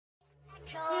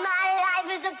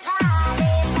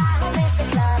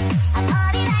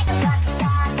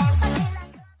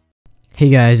Hey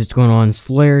guys, what's going on?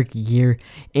 Slayer here,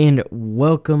 and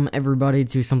welcome everybody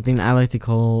to something I like to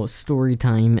call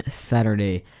Storytime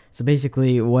Saturday. So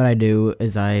basically, what I do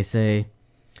is I'm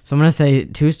gonna say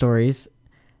two stories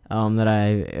that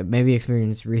I maybe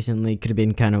experienced recently. Could have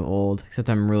been kind of old, except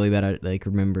I'm really bad at like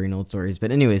remembering old stories.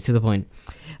 But anyways, to the point.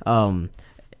 I'm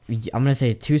gonna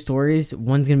say two stories.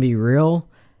 One's gonna be real,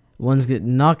 one's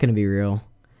not gonna be real.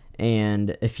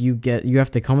 And if you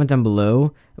have to comment down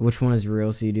below which one is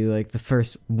real. So you do like the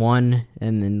first one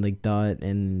and then like dot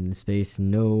and space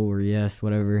no or yes,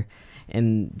 whatever,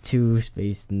 and two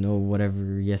space no,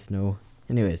 whatever, yes, no.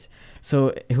 Anyways,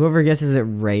 so whoever guesses it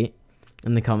right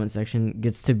in the comment section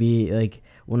gets to be like,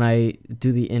 when I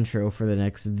do the intro for the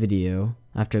next video,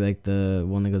 after like the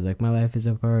one that goes like, my life is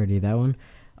a party, that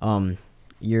one,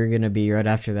 you're gonna be right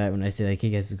after that when I say like, hey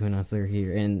guys, what's going on, Slayer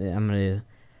here, and I'm gonna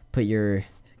put your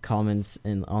comments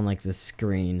on like the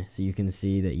screen so you can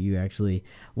see that you actually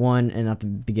won. And at the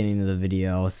beginning of the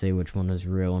video I'll say which one was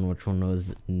real and which one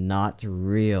was not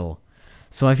real.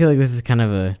 So I feel like this is kind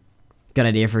of a good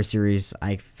idea for a series.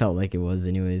 I felt like it was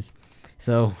anyways,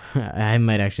 so I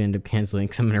might actually end up canceling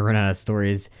because I'm gonna run out of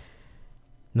stories.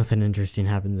 Nothing interesting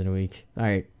happens in a week.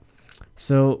 Alright,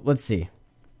 so let's see.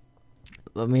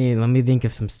 Let me think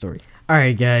of some story.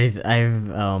 Alright guys, I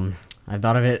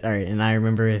thought of it. Alright, and I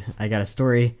remember I got a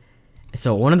story.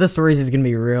 So one of the stories is going to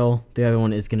be real. The other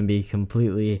one is going to be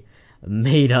completely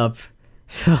made up.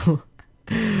 So,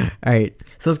 alright.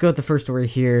 So let's go with the first story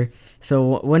here.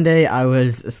 So one day I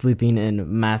was sleeping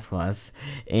in math class.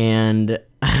 And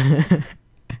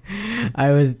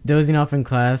I was dozing off in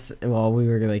class while we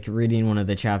were like reading one of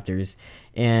the chapters.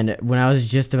 And when I was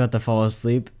just about to fall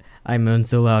asleep, I moaned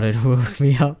so loud it woke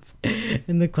me up,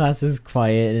 and the class was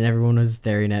quiet, and everyone was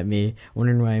staring at me,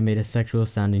 wondering why I made a sexual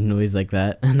sounding noise like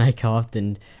that, and I coughed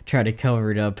and tried to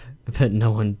cover it up, but no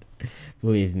one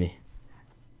believed me.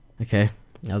 Okay,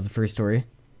 that was the first story.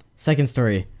 Second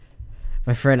story,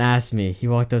 my friend asked me, he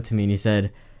walked up to me and he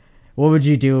said, what would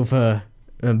you do with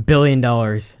 $1 billion?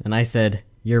 And I said,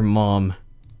 your mom.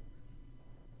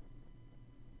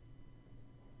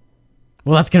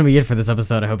 Well, that's going to be it for this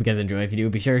episode. I hope you guys enjoy. If you do,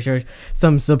 be sure to show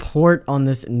some support on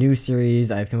this new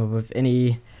series I've come up with.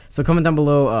 So comment down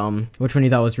below which one you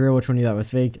thought was real, which one you thought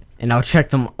was fake, and I'll check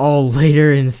them all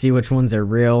later and see which ones are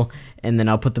real, and then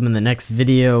I'll put them in the next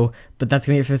video. But that's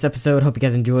going to be it for this episode. Hope you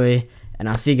guys enjoy, and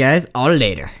I'll see you guys all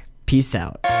later. Peace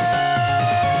out.